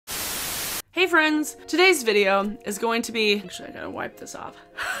Hey friends! Today's video is going to be... Actually, I gotta wipe this off.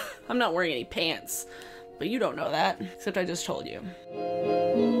 I'm not wearing any pants, but you don't know that, except I just told you.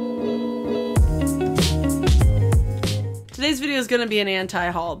 Today's video is gonna be an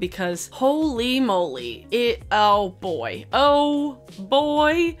anti-haul because holy moly, oh boy,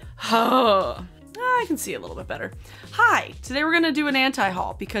 I can see a little bit better. Hi, today we're gonna do an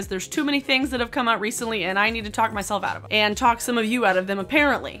anti-haul because there's too many things that have come out recently and I need to talk myself out of them. And talk some of you out of them,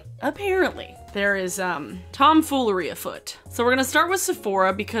 apparently. There is tomfoolery afoot. So we're gonna start with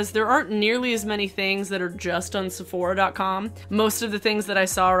Sephora because there aren't nearly as many things that are just on Sephora.com. Most of the things that I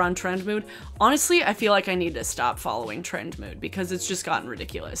saw are on Trendmood. Honestly, I feel like I need to stop following Trendmood because it's just gotten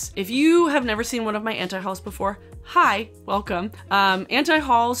ridiculous. If you have never seen one of my anti-hauls before, hi, welcome.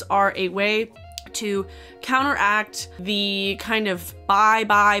 Anti-hauls are a way to counteract the kind of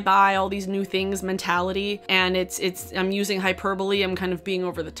buy all these new things mentality. And I'm using hyperbole, I'm kind of being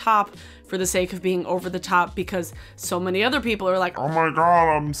over the top for the sake of being over the top because so many other people are like, oh my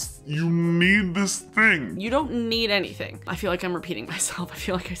god, you need this thing. You don't need anything. I feel like I'm repeating myself. I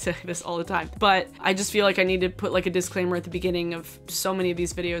feel like I say this all the time, but I just feel like I need to put like a disclaimer at the beginning of so many of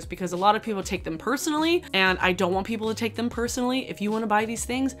these videos because a lot of people take them personally and I don't want people to take them personally. If you want to buy these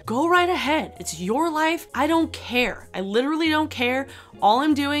things, go right ahead. It's your life. I don't care. I literally don't care. All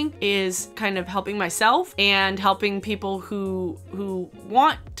I'm doing is kind of helping myself and helping people who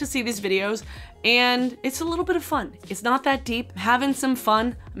want to see these videos, and it's a little bit of fun. It's not that deep. I'm having some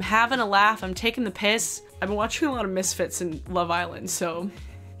fun. I'm having a laugh. I'm taking the piss. I've been watching a lot of Misfits and Love Island, so...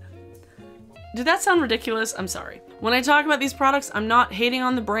 Did that sound ridiculous? I'm sorry. When I talk about these products, I'm not hating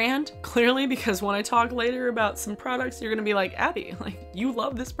on the brand, clearly, because when I talk later about some products, you're gonna be like, Abby, like, you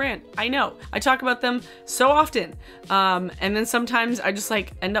love this brand. I know. I talk about them so often. And then sometimes I just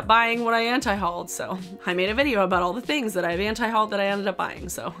like end up buying what I anti-hauled. So I made a video about all the things that I've anti-hauled that I ended up buying.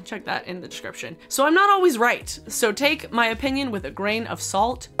 So check that in the description. So I'm not always right. So take my opinion with a grain of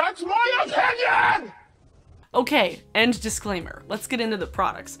salt. That's my opinion! Okay, end disclaimer. Let's get into the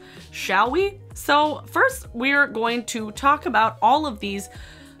products, shall we? So first, we're going to talk about all of these,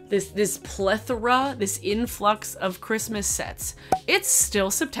 this plethora, this influx of Christmas sets. It's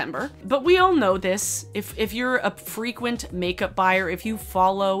still September, but we all know this. If you're a frequent makeup buyer, if you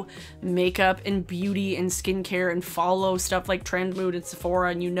follow makeup and beauty and skincare and follow stuff like Trendmood and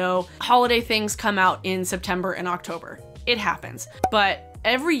Sephora, and you know holiday things come out in September and October. It happens, but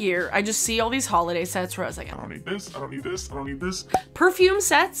every year, I just see all these holiday sets where I was like, I don't need this, I don't need this, I don't need this. Perfume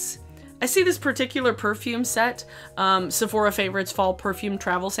sets. I see this particular perfume set, Sephora Favorites Fall Perfume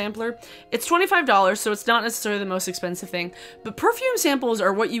Travel Sampler. It's $25, so it's not necessarily the most expensive thing, but perfume samples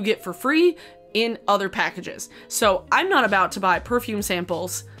are what you get for free in other packages. So I'm not about to buy perfume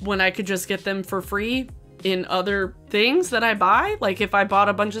samples when I could just get them for free in other things that I buy. Like if I bought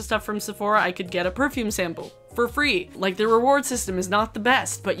a bunch of stuff from Sephora, I could get a perfume sample for free. Like the reward system is not the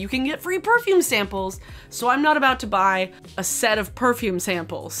best, but you can get free perfume samples. So I'm not about to buy a set of perfume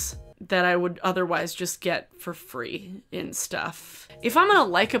samples that I would otherwise just get for free in stuff. If I'm gonna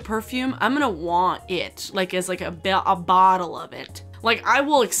like a perfume, I'm gonna want it, like as like a bottle of it. Like I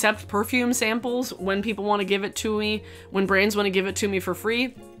will accept perfume samples when people wanna give it to me, when brands wanna give it to me for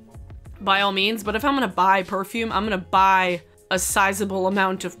free, by all means. But if I'm gonna buy perfume, I'm gonna buy a sizable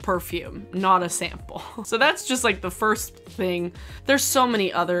amount of perfume, not a sample. So that's just like the first thing. There's so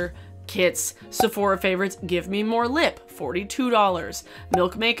many other kits. Sephora Favorites, Give Me More Lip, $42.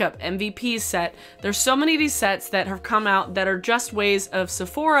 Milk Makeup, MVP set. There's so many of these sets that have come out that are just ways of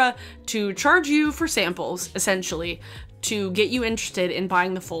Sephora to charge you for samples, essentially, to get you interested in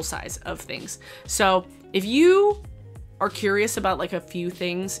buying the full size of things. So if you are curious about like a few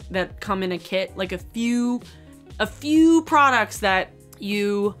things that come in a kit, like a few products that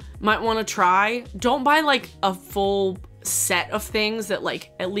you might want to try, don't buy like a full set of things that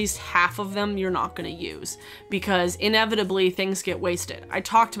like at least half of them you're not going to use, because inevitably things get wasted. I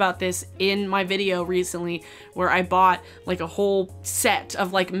talked about this in my video recently where I bought like a whole set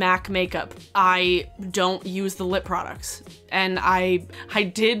of like MAC makeup. I don't use the lip products, and I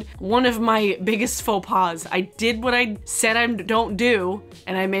did one of my biggest faux pas. I did what I said I don't do,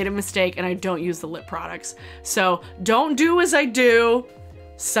 and I made a mistake, and I don't use the lip products. So don't do as I do.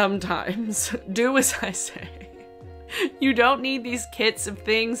 Sometimes do as I say. You don't need these kits of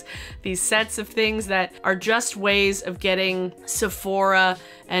things, these sets of things that are just ways of getting Sephora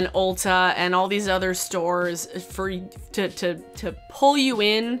and Ulta and all these other stores to pull you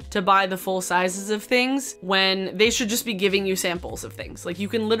in to buy the full sizes of things when they should just be giving you samples of things. Like, you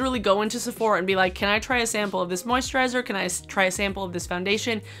can literally go into Sephora and be like, can I try a sample of this moisturizer? Can I try a sample of this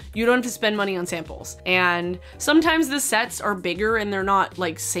foundation? You don't have to spend money on samples. And sometimes the sets are bigger and they're not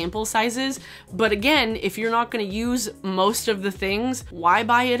like sample sizes, but again, if you're not gonna use most of the things, why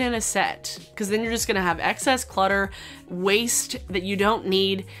buy it in a set? Because then you're just gonna have excess clutter, waste that you don't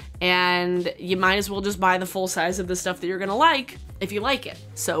need, and you might as well just buy the full size of the stuff that you're gonna like if you like it.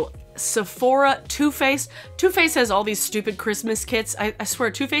 So Sephora, Too Faced. Too Faced has all these stupid Christmas kits. I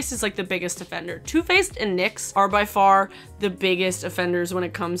swear, Too Faced is like the biggest offender. Too Faced and NYX are by far the biggest offenders when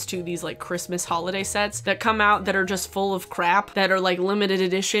it comes to these like Christmas holiday sets that come out that are just full of crap, that are like limited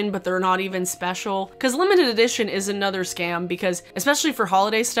edition, but they're not even special. Because limited edition is another scam, because especially for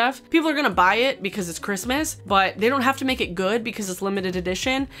holiday stuff, people are gonna buy it because it's Christmas, but they don't have to make it good because it's limited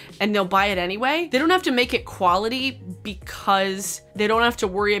edition, and they'll buy it anyway. They don't have to make it quality because they don't have to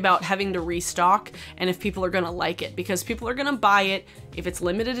worry about having to restock and if people are gonna like it, because people are gonna buy it if it's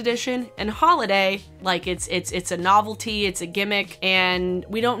limited edition and holiday, like it's a novelty, it's a gimmick, and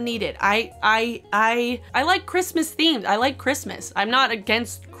we don't need it. I like Christmas themed. I like Christmas. I'm not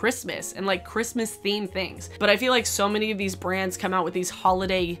against Christmas and like Christmas themed things, but I feel like so many of these brands come out with these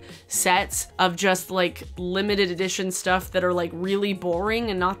holiday sets of just like limited edition stuff that are like really boring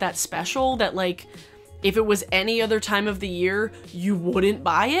and not that special, that like if it was any other time of the year, you wouldn't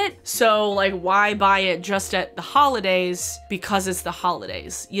buy it. So like, why buy it just at the holidays because it's the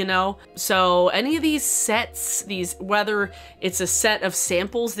holidays, you know? So any of these sets, whether it's a set of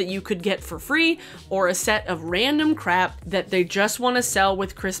samples that you could get for free or a set of random crap that they just want to sell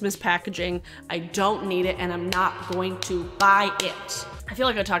with Christmas packaging, I don't need it and I'm not going to buy it. I feel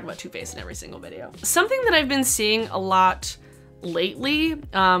like I talk about Too Faced in every single video. Something that I've been seeing a lot lately,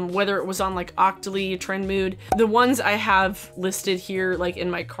 whether it was on like Octoly, Trend Mood, the ones I have listed here like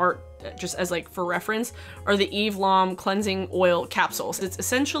in my cart just as like for reference are the Eve Lom cleansing oil capsules. It's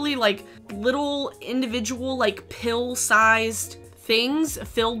essentially like little individual like pill-sized things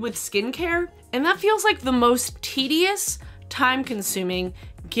filled with skincare, and that feels like the most tedious, time-consuming,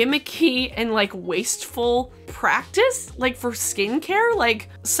 gimmicky, and like wasteful practice like for skincare. Like,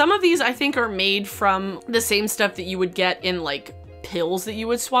 some of these I think are made from the same stuff that you would get in like pills that you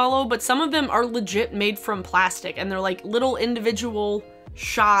would swallow, but some of them are legit made from plastic and they're like little individual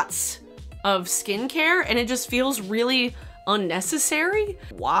shots of skincare, and it just feels really unnecessary.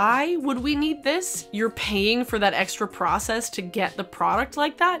 Why would we need this? You're paying for that extra process to get the product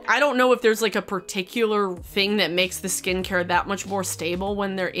like that. I don't know if there's like a particular thing that makes the skincare that much more stable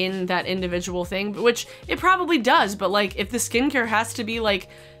when they're in that individual thing, which it probably does, but like if the skincare has to be like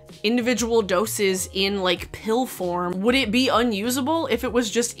individual doses in like pill form, would it be unusable if it was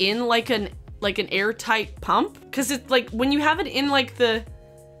just in like an airtight pump? Because it's like when you have it in like the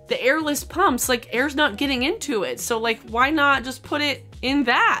airless pumps, like air's not getting into it. So like, why not just put it in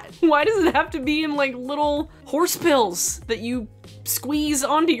that? Why does it have to be in like little horse pills that you squeeze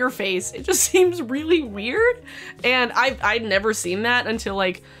onto your face? It just seems really weird. And I'd never seen that until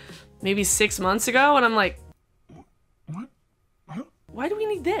like maybe 6 months ago. And I'm like, what? Why do we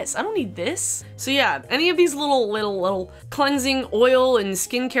need this? I don't need this. So yeah, any of these little cleansing oil and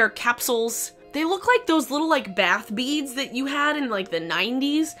skincare capsules, they look like those little like bath beads that you had in like the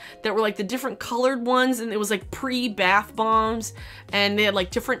 90s that were like the different colored ones, and it was like pre-bath bombs, and they had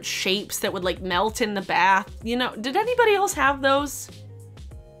like different shapes that would like melt in the bath. You know, did anybody else have those?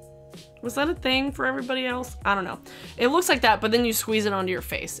 Was that a thing for everybody else? I don't know. It looks like that, but then you squeeze it onto your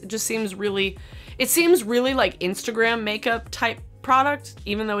face. It just seems really, it seems really like Instagram makeup type product,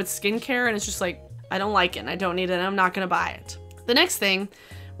 even though it's skincare, and it's just like, I don't like it and I don't need it and I'm not gonna buy it. The next thing,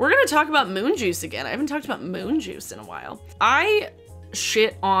 we're gonna talk about Moon Juice again. I haven't talked about Moon Juice in a while. I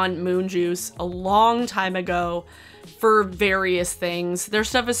shit on Moon Juice a long time ago for various things. Their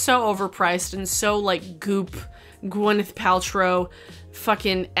stuff is so overpriced and so like goop, Gwyneth Paltrow,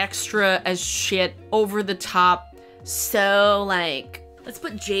 fucking extra as shit, over the top, so like, let's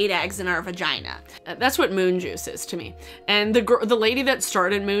put jade eggs in our vagina. That's what Moon Juice is to me. And the lady that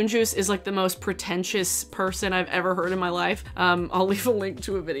started Moon Juice is like the most pretentious person I've ever heard in my life. I'll leave a link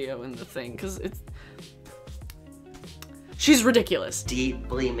to a video in the thing, because she's ridiculous.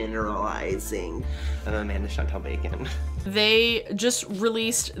 Deeply mineralizing. I'm Amanda Chantal Bacon. They just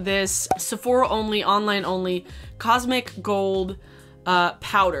released this Sephora only, online only, Cosmic Gold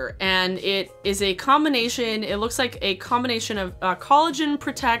powder, and it is a combination, it looks like a combination of Collagen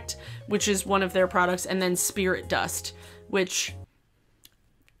Protect, which is one of their products, and then Spirit Dust, which,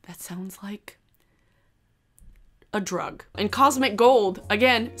 that sounds like a drug. And Cosmic Gold,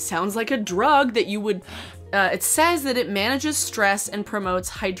 again, sounds like a drug that you would, it says that it manages stress and promotes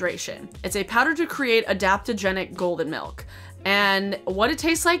hydration. It's a powder to create adaptogenic golden milk. And what it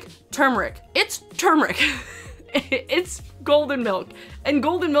tastes like? Turmeric. It's turmeric. It's golden milk. And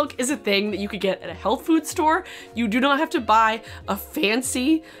golden milk is a thing that you could get at a health food store. You do not have to buy a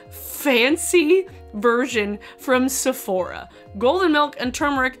fancy version from Sephora. Golden milk and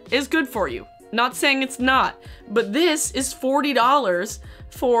turmeric is good for you. Not saying it's not, but this is $40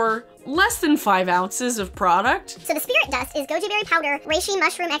 for less than 5 ounces of product. So the spirit dust is goji berry powder, reishi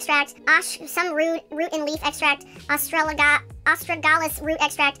mushroom extract, some root and leaf extract, astragalus root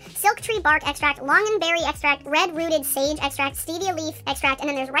extract, silk tree bark extract, longanberry extract, red rooted sage extract, stevia leaf extract, and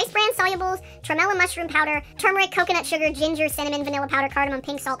then there's rice bran solubles, tremella mushroom powder, turmeric, coconut sugar, ginger, cinnamon, vanilla powder, cardamom,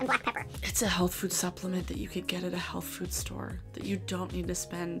 pink salt, and black pepper. It's a health food supplement that you could get at a health food store that you don't need to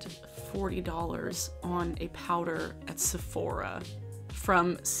spend $40 on a powder at Sephora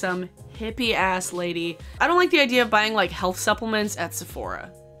from some hippie ass lady. I don't like the idea of buying like health supplements at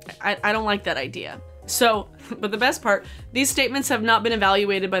Sephora. I don't like that idea. So, but the best part, these statements have not been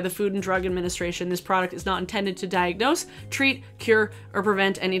evaluated by the Food and Drug Administration. This product is not intended to diagnose, treat, cure, or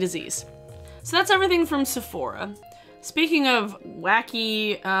prevent any disease. So that's everything from Sephora. Speaking of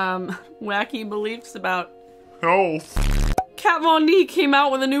wacky beliefs about health, Kat Von D came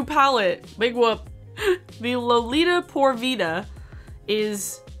out with a new palette. Big whoop. The Lolita Por Vida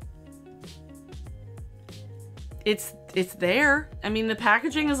is, it's there. I mean, the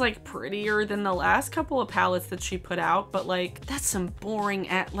packaging is like prettier than the last couple of palettes that she put out, but like that's some boring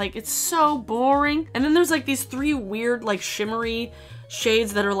like it's so boring. And then there's like these 3 weird like shimmery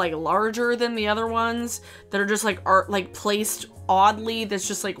shades that are like larger than the other ones that are just like placed oddly. That's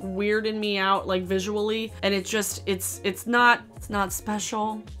just like weirding me out like visually, and it just it's not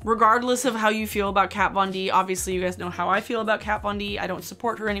special. Regardless of how you feel about Kat Von D, obviously you guys know how I feel about Kat Von D. I don't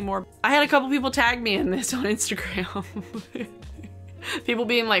support her anymore. I had a couple people tag me in this on Instagram. People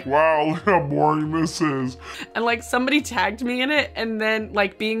being like, wow, look how boring this is. And like somebody tagged me in it and then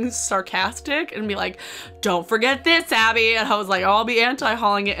like being sarcastic and be like, don't forget this, Abby. And I was like, oh, I'll be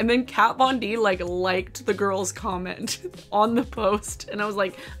anti-hauling it. And then Kat Von D like liked the girl's comment on the post. And I was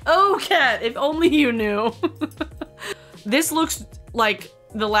like, oh, Kat, if only you knew. This looks like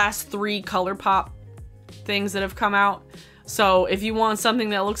the last 3 ColourPop things that have come out. So if you want something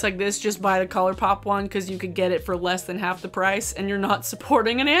that looks like this, just buy the ColourPop one because you could get it for less than half the price and you're not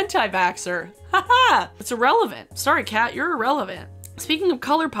supporting an anti-vaxxer. Haha! It's irrelevant. Sorry, Kat, you're irrelevant. Speaking of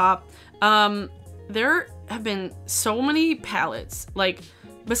ColourPop, there have been so many palettes. Like,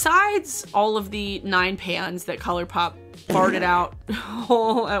 besides all of the 9 pans that ColourPop farted out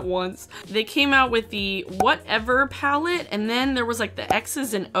all at once, they came out with the Whatever palette, and then there was like the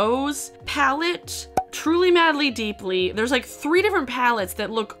X's and O's palette. Truly Madly Deeply. There's like 3 different palettes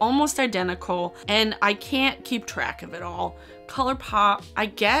that look almost identical, and I can't keep track of it all. ColourPop, I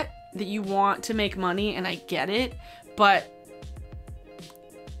get that you want to make money, and I get it, but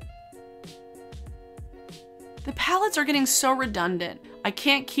the palettes are getting so redundant. I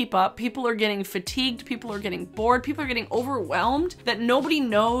can't keep up. People are getting fatigued. People are getting bored. People are getting overwhelmed that nobody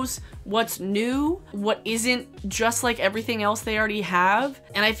knows what's new, what isn't just like everything else they already have.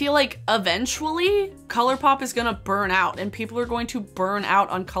 And I feel like eventually ColourPop is gonna burn out, and people are going to burn out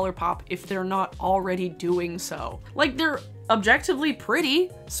on ColourPop if they're not already doing so. Like, they're objectively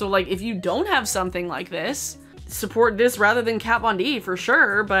pretty. So like, if you don't have something like this, support this rather than Kat Von D for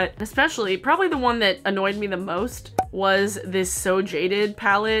sure. But especially, probably the one that annoyed me the most was this So Jaded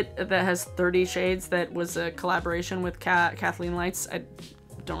palette that has 30 shades that was a collaboration with Kathleen Lights. I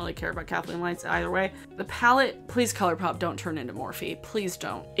don't really care about Kathleen Lights either way. The palette, please ColourPop, don't turn into Morphe. Please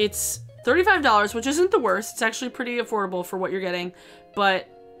don't. It's $35, which isn't the worst. It's actually pretty affordable for what you're getting, but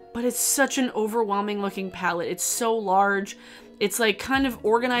it's such an overwhelming looking palette. It's so large. It's like kind of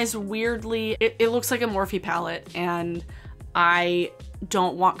organized weirdly. It looks like a Morphe palette, and I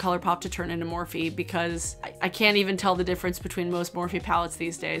don't want ColourPop to turn into Morphe because I can't even tell the difference between most Morphe palettes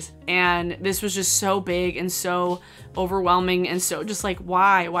these days. And this was just so big and so overwhelming and so just like,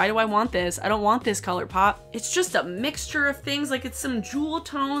 why? Why do I want this? I don't want this ColourPop. It's just a mixture of things. Like, it's some jewel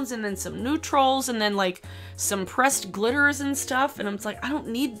tones and then some neutrals and then like some pressed glitters and stuff. And I'm just like, I don't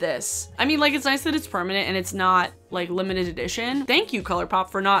need this. I mean, like, it's nice that it's permanent and it's not like limited edition. Thank you, ColourPop,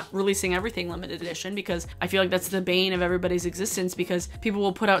 for not releasing everything limited edition, because I feel like that's the bane of everybody's existence, because people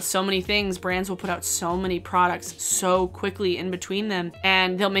will put out so many things, brands will put out so many products so quickly in between them,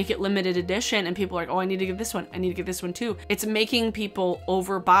 and they'll make it limited edition and people are like, oh, I need to get this one, I need to get this this one too. It's making people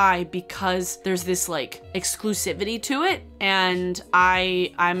overbuy because there's this like exclusivity to it. And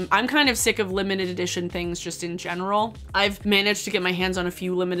I'm kind of sick of limited edition things just in general. I've managed to get my hands on a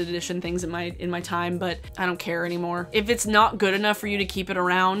few limited edition things in my time, but I don't care anymore. If it's not good enough for you to keep it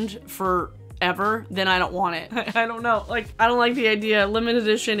around forever, then I don't want it. I don't know. Like, I don't like the idea. Limited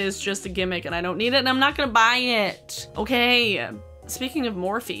edition is just a gimmick and I don't need it and I'm not gonna buy it. Okay. Speaking of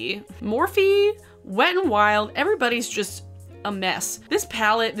Morphe, Wet n Wild, everybody's just a mess. This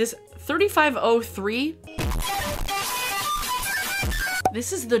palette, this 3503,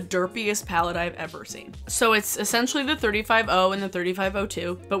 this is the derpiest palette I've ever seen. So it's essentially the 35O and the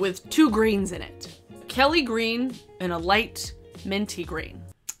 3502, but with 2 greens in it. Kelly green and a light minty green.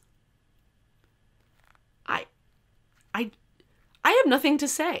 I have nothing to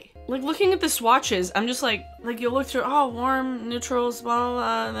say. Like, looking at the swatches, I'm just like you look through, oh, warm, neutrals, blah,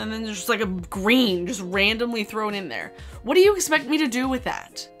 blah, blah, and then there's just like a green just randomly thrown in there. What do you expect me to do with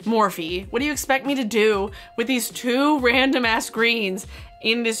that? Morphe, what do you expect me to do with these 2 random ass greens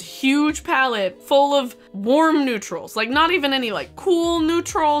in this huge palette full of warm neutrals? Like, not even any like cool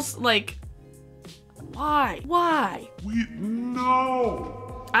neutrals, like, why? No.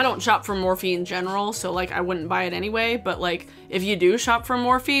 I don't shop from Morphe in general, so like I wouldn't buy it anyway, but like if you do shop from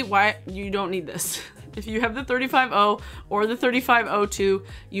Morphe, why? You don't need this. If you have the 35O or the 3502,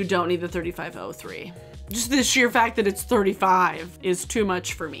 you don't need the 3503. Just the sheer fact that it's 35 is too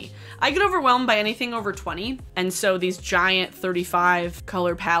much for me. I get overwhelmed by anything over 20, and so these giant 35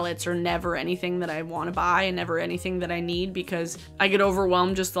 color palettes are never anything that I want to buy and never anything that I need, because I get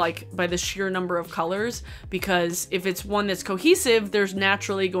overwhelmed just like by the sheer number of colors, because if it's one that's cohesive, there's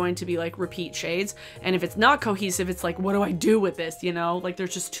naturally going to be like repeat shades, and if it's not cohesive, it's like, what do I do with this, you know? Like,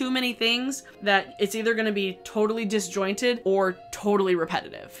 there's just too many things that it's either going to be totally disjointed or totally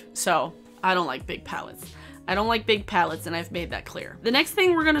repetitive. So I don't like big palettes. I don't like big palettes, and I've made that clear. The next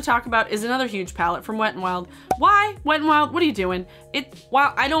thing we're gonna talk about is another huge palette from Wet n Wild. Why? Wet n Wild, what are you doing?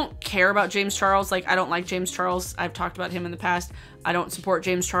 While I don't care about James Charles, like I don't like James Charles, I've talked about him in the past. I don't support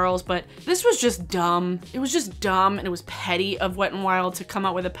James Charles, but this was just dumb. It was just dumb, and it was petty of Wet n Wild to come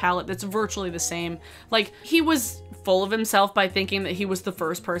out with a palette that's virtually the same. Like, he was full of himself by thinking that he was the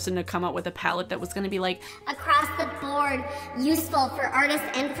first person to come up with a palette that was gonna be like across the board, useful for artists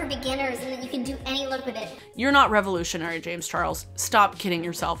and for beginners, and that you can do any look with it. You're not revolutionary, James Charles. Stop kidding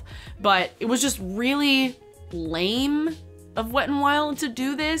yourself. But it was just really lame of Wet n Wild to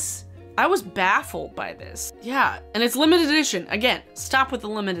do this. I was baffled by this. Yeah, and it's limited edition. Again, stop with the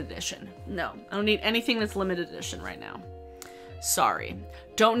limited edition. No, I don't need anything that's limited edition right now. Sorry.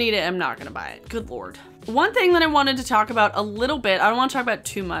 Don't need it, I'm not gonna buy it. Good Lord. One thing that I wanted to talk about a little bit, I don't want to talk about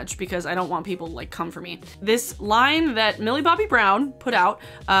too much because I don't want people to like come for me. This line that Millie Bobby Brown put out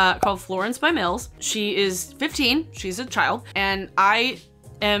called Florence by Mills. She is 15, she's a child, and I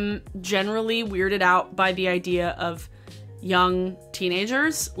am generally weirded out by the idea of young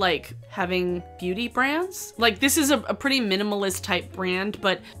teenagers like having beauty brands. Like, this is a pretty minimalist type brand,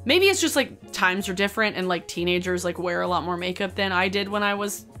 but maybe it's just like times are different and like teenagers like wear a lot more makeup than I did when I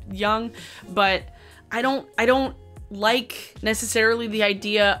was young, but I don't like necessarily the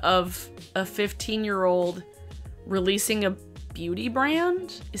idea of a 15-year-old releasing a beauty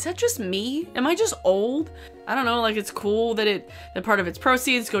brand. Is that just me? Am I just old? I don't know, like, it's cool that part of its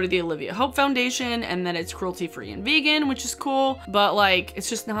proceeds go to the Olivia Hope Foundation and that it's cruelty-free and vegan, which is cool, but like, it's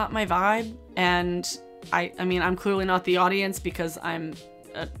just not my vibe. And I mean, I'm clearly not the audience because I'm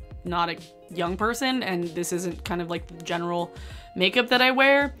not a young person and this isn't kind of like the general makeup that I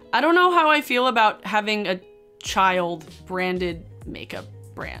wear. I don't know how I feel about having a child branded makeup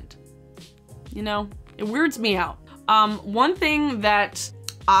brand. You know, it weirds me out. One thing that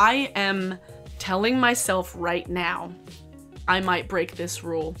I am telling myself right now, I might break this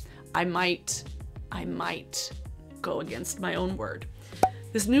rule. I might go against my own word.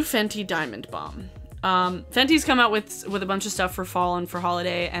 This new Fenty Diamond Bomb. Fenty's come out with a bunch of stuff for fall and for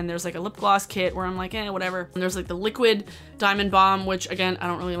holiday, and there's like a lip gloss kit where I'm like, whatever. And there's like the liquid Diamond Bomb, which again, I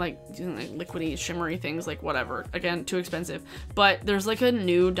don't really like liquidy, shimmery things, like whatever. Again, too expensive. But there's like a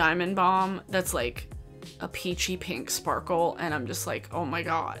new Diamond Bomb that's like a peachy pink sparkle, and I'm just like, oh my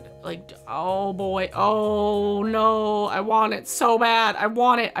god, like, oh boy, oh no, I want it so bad. I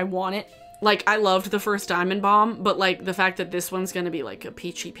want it. Like, I loved the first Diamond Bomb, but like the fact that this one's gonna be like a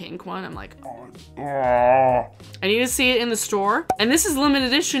peachy pink one, I'm like, I need to see it in the store. And this is limited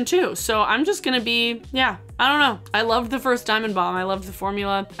edition too, so I'm just gonna be, yeah, I don't know. I loved the first Diamond Bomb. I loved the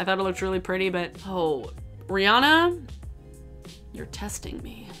formula. I thought it looked really pretty, but oh, Rihanna, You're testing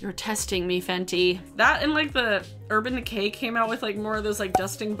me. You're testing me, Fenty. That and like the Urban Decay came out with like more of those like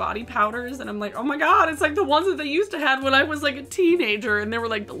dusting body powders, and I'm like, oh my god, it's like the ones that they used to have when I was like a teenager, and they were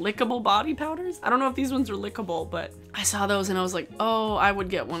like the lickable body powders. I don't know if these ones are lickable, but I saw those and I was like, oh, I would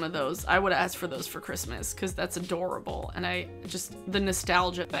get one of those. I would ask for those for Christmas because that's adorable, and I just, the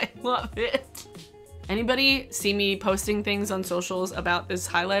nostalgia, I love it. Anybody see me posting things on socials about this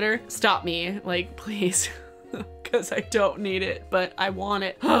highlighter? Stop me, like, please. Because I don't need it, but I want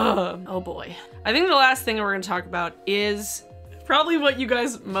it. Oh boy. I think the last thing we're gonna talk about is probably what you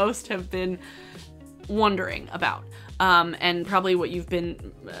guys most have been wondering about. And probably what you've been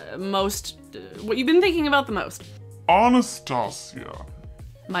what you've been thinking about the most. Anastasia.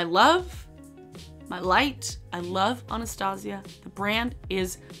 My love, my light, I love Anastasia. The brand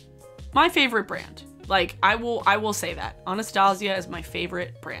is my favorite brand. Like, I will say that. Anastasia is my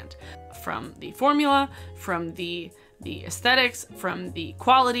favorite brand. From the formula, from the aesthetics, from the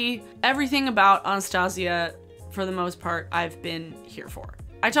quality, everything about Anastasia, for the most part, I've been here for.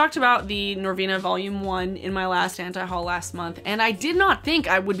 I talked about the Norvina Volume 1 in my last anti-haul last month, and I did not think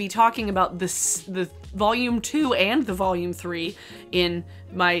I would be talking about the Volume 2 and the Volume 3 in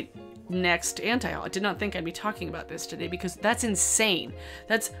my next anti-haul. I did not think I'd be talking about this today because that's insane.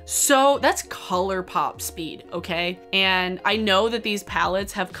 That's color pop speed, okay? And I know that these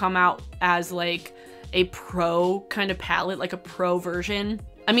palettes have come out as like a pro kind of palette, like a pro version.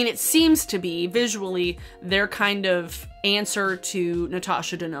 I mean, it seems to be visually their kind of answer to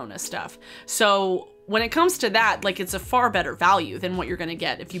Natasha Denona stuff. So when it comes to that, like, it's a far better value than what you're gonna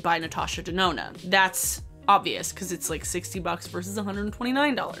get if you buy Natasha Denona. That's obvious because it's like $60 versus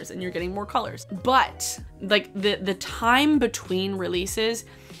 $129 and you're getting more colors. But like the time between releases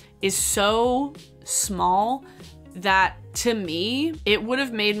is so small that to me it would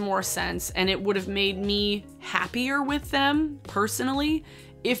have made more sense and it would have made me happier with them personally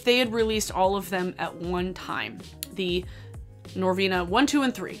if they had released all of them at one time. The Norvina 1, 2,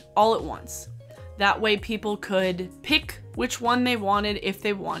 and 3 all at once. That way people could pick which one they wanted if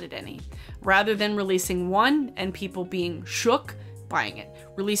they wanted any, rather than releasing one and people being shook buying it.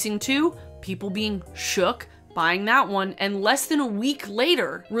 Releasing 2, people being shook buying that one, and less than a week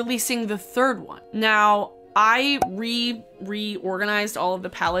later releasing the 3rd one. Now, I reorganized all of the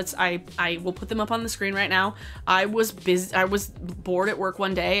palettes. I will put them up on the screen right now. I was bored at work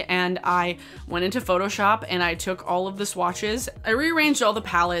one day and I went into Photoshop and I took all of the swatches. I rearranged all the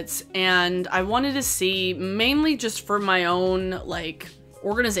palettes and I wanted to see, mainly just for my own like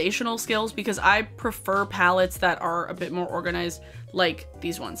organizational skills, because I prefer palettes that are a bit more organized, like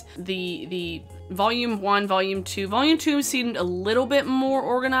these ones. The Volume 1, Volume 2. Volume 2 seemed a little bit more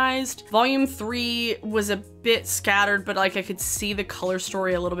organized. Volume 3 was a bit scattered, but like I could see the color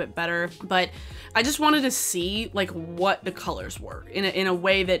story a little bit better. But I just wanted to see like what the colors were in a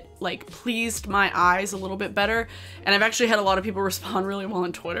way that like pleased my eyes a little bit better. And I've actually had a lot of people respond really well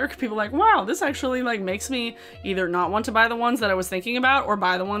on Twitter. People are like, wow, this actually like makes me either not want to buy the ones that I was thinking about or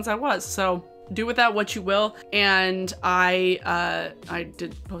buy the ones I was. So do with that what you will. And I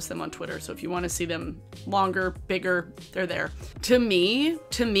did post them on Twitter, so if you want to see them longer, bigger, they're there. To me,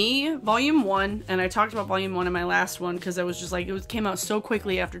 Volume 1, and I talked about Volume 1 in my last one because I was just like, it came out so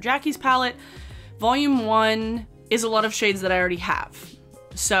quickly after Jackie's palette. Volume 1 is a lot of shades that I already have,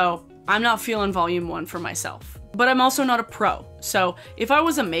 so I'm not feeling Volume 1 for myself. But I'm also not a pro, so if I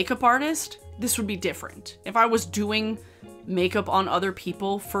was a makeup artist, this would be different. If I was doing makeup on other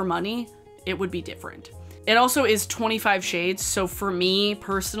people for money, it would be different. It also is 25 shades, so for me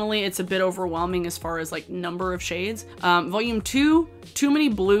personally, it's a bit overwhelming as far as like number of shades. Volume 2, too many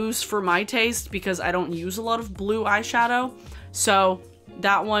blues for my taste because I don't use a lot of blue eyeshadow, so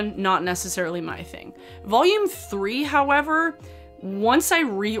that one, not necessarily my thing. Volume 3, however, once I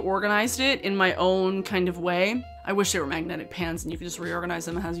reorganized it in my own kind of way, I wish they were magnetic pans and you could just reorganize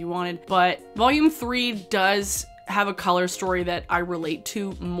them as you wanted, but Volume 3 does have a color story that I relate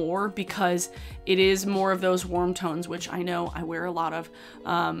to more because it is more of those warm tones, which I know I wear a lot of,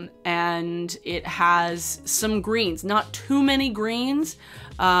 and it has some greens, not too many greens.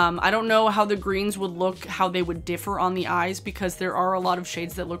 I don't know how the greens would look, how they would differ on the eyes, because there are a lot of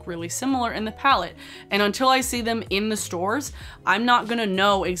shades that look really similar in the palette. And until I see them in the stores, I'm not gonna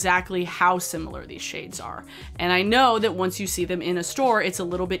know exactly how similar these shades are. And I know that once you see them in a store, it's a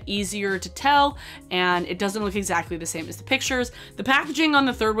little bit easier to tell, and it doesn't look exactly the same as the pictures. The packaging on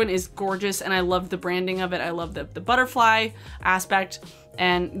the 3rd one is gorgeous, and I love the branding of it. I love the butterfly aspect,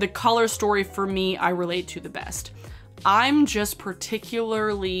 and the color story for me, I relate to the best. I'm just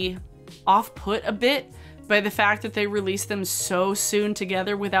particularly off-put a bit by the fact that they released them so soon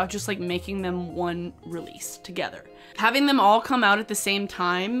together without just like making them one release together. Having them all come out at the same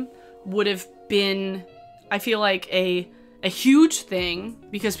time would have been, I feel like, a huge thing,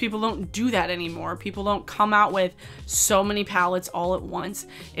 because people don't do that anymore. People don't come out with so many palettes all at once.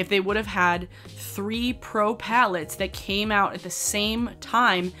 If they would have had 3 pro palettes that came out at the same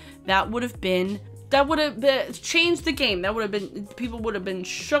time, that would have changed the game. That would have been, people would have been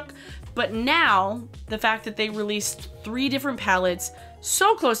shook. But now, the fact that they released 3 different palettes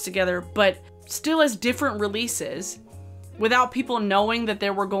so close together, but still as different releases, without people knowing that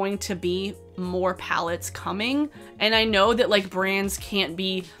there were going to be more palettes coming. And I know that like brands can't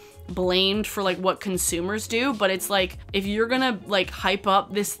be blamed for like what consumers do, but it's like, if you're gonna like hype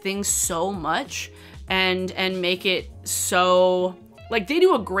up this thing so much and make it so, like, they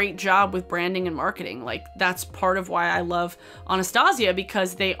do a great job with branding and marketing. Like, that's part of why I love Anastasia,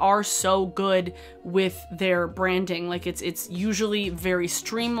 because they are so good with their branding. Like, it's usually very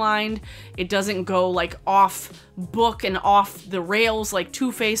streamlined. It doesn't go like off book and off the rails like Too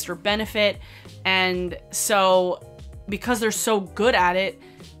Faced or Benefit. And so because they're so good at it,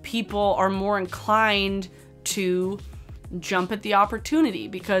 people are more inclined to jump at the opportunity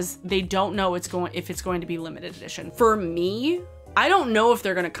because they don't know if it's going to be limited edition. For me, I don't know if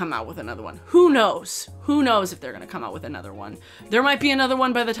they're going to come out with another one. Who knows? Who knows if they're going to come out with another one? There might be another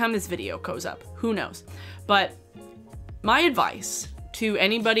one by the time this video goes up. Who knows? But my advice to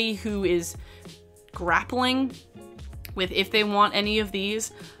anybody who is grappling with if they want any of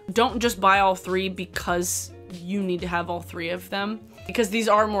these, don't just buy all 3 because you need to have all 3 of them, because these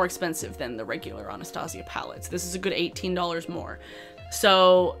are more expensive than the regular Anastasia palettes. This is a good $18 more.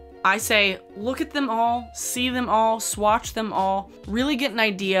 So I say, look at them all, see them all, swatch them all, really get an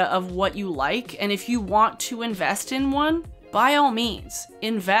idea of what you like. And if you want to invest in one, by all means,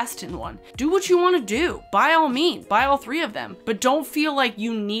 invest in one. Do what you want to do. By all means, buy all 3 of them. But don't feel like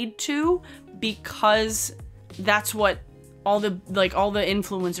you need to, because that's what all the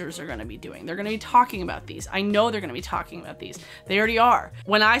influencers are going to be doing. They're going to be talking about these. I know they're going to be talking about these. They already are.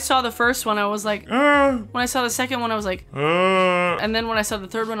 When I saw the first one, I was like, when I saw the second one, I was like, and then when I saw the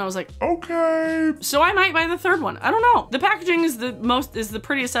third one, I was like, okay. So I might buy the third one. I don't know. The packaging is the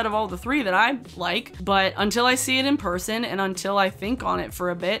prettiest out of all the 3 that I like, but until I see it in person and until I think on it for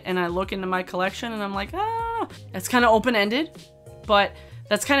a bit and I look into my collection and I'm like, it's kind of open-ended, but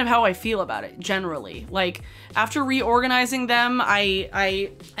that's kind of how I feel about it generally. Like, after reorganizing them, I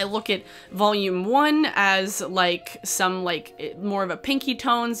look at volume 1 as like some like more of a pinky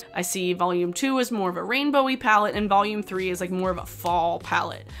tones. I see volume 2 as more of a rainbowy palette, and volume 3 is like more of a fall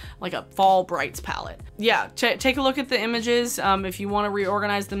palette, like a fall brights palette. Yeah, take a look at the images. If you want to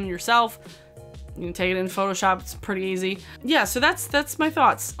reorganize them yourself, you can take it in Photoshop. It's pretty easy. Yeah, so that's my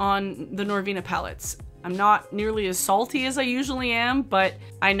thoughts on the Norvina palettes. I'm not nearly as salty as I usually am, but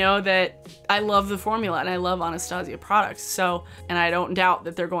I know that I love the formula and I love Anastasia products, so, and I don't doubt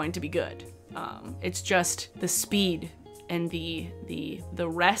that they're going to be good. It's just the speed and the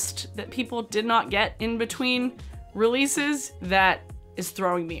rest that people did not get in between releases that is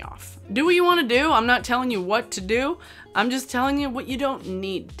throwing me off. Do what you want to do. I'm not telling you what to do. I'm just telling you what you don't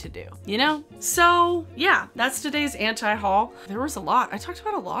need to do, you know? So yeah, that's today's anti-haul. There was a lot. I talked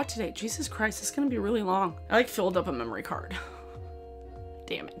about a lot today. Jesus Christ, it's gonna be really long. I like filled up a memory card.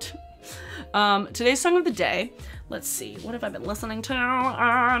 Damn it. Today's song of the day. Let's see, what have I been listening to?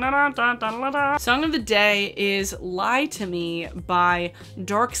 Song of the day is Lie to Me by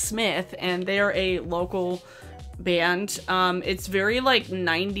Dark Smith, and they are a local band. It's very like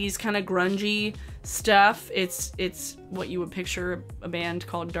 90s kind of grungy stuff. It's what you would picture a band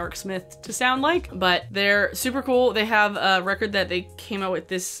called Dark Smith to sound like, but they're super cool. They have a record that they came out with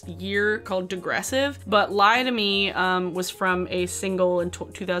this year called Digressive, but Lie to Me was from a single in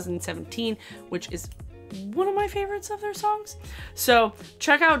 2017, which is one of my favorites of their songs. So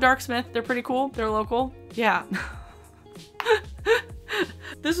check out Dark Smith. They're pretty cool. They're local. Yeah.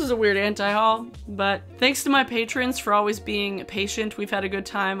 This was a weird anti-haul, but thanks to my patrons for always being patient. We've had a good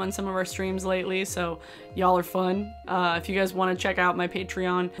time on some of our streams lately, so y'all are fun. If you guys want to check out my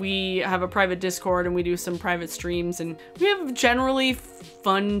Patreon, we have a private Discord and we do some private streams, and we have generally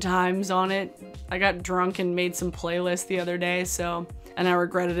fun times on it. I got drunk and made some playlists the other day, and I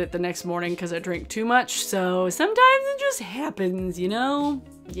regretted it the next morning because I drank too much, so sometimes it just happens, you know?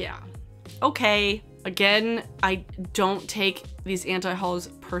 Yeah. Okay. Again, I don't take these anti-hauls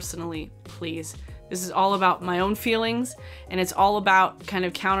personally, please. This is all about my own feelings, and it's all about kind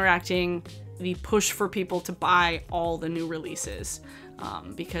of counteracting the push for people to buy all the new releases.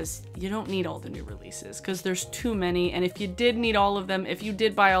 because you don't need all the new releases because there's too many. And if you did need all of them, if you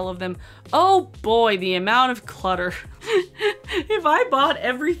did buy all of them, oh boy, the amount of clutter. If I bought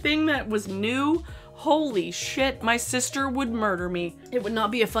everything that was new, holy shit, my sister would murder me. It would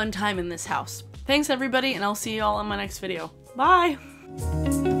not be a fun time in this house. Thanks everybody, and I'll see you all in my next video. Bye!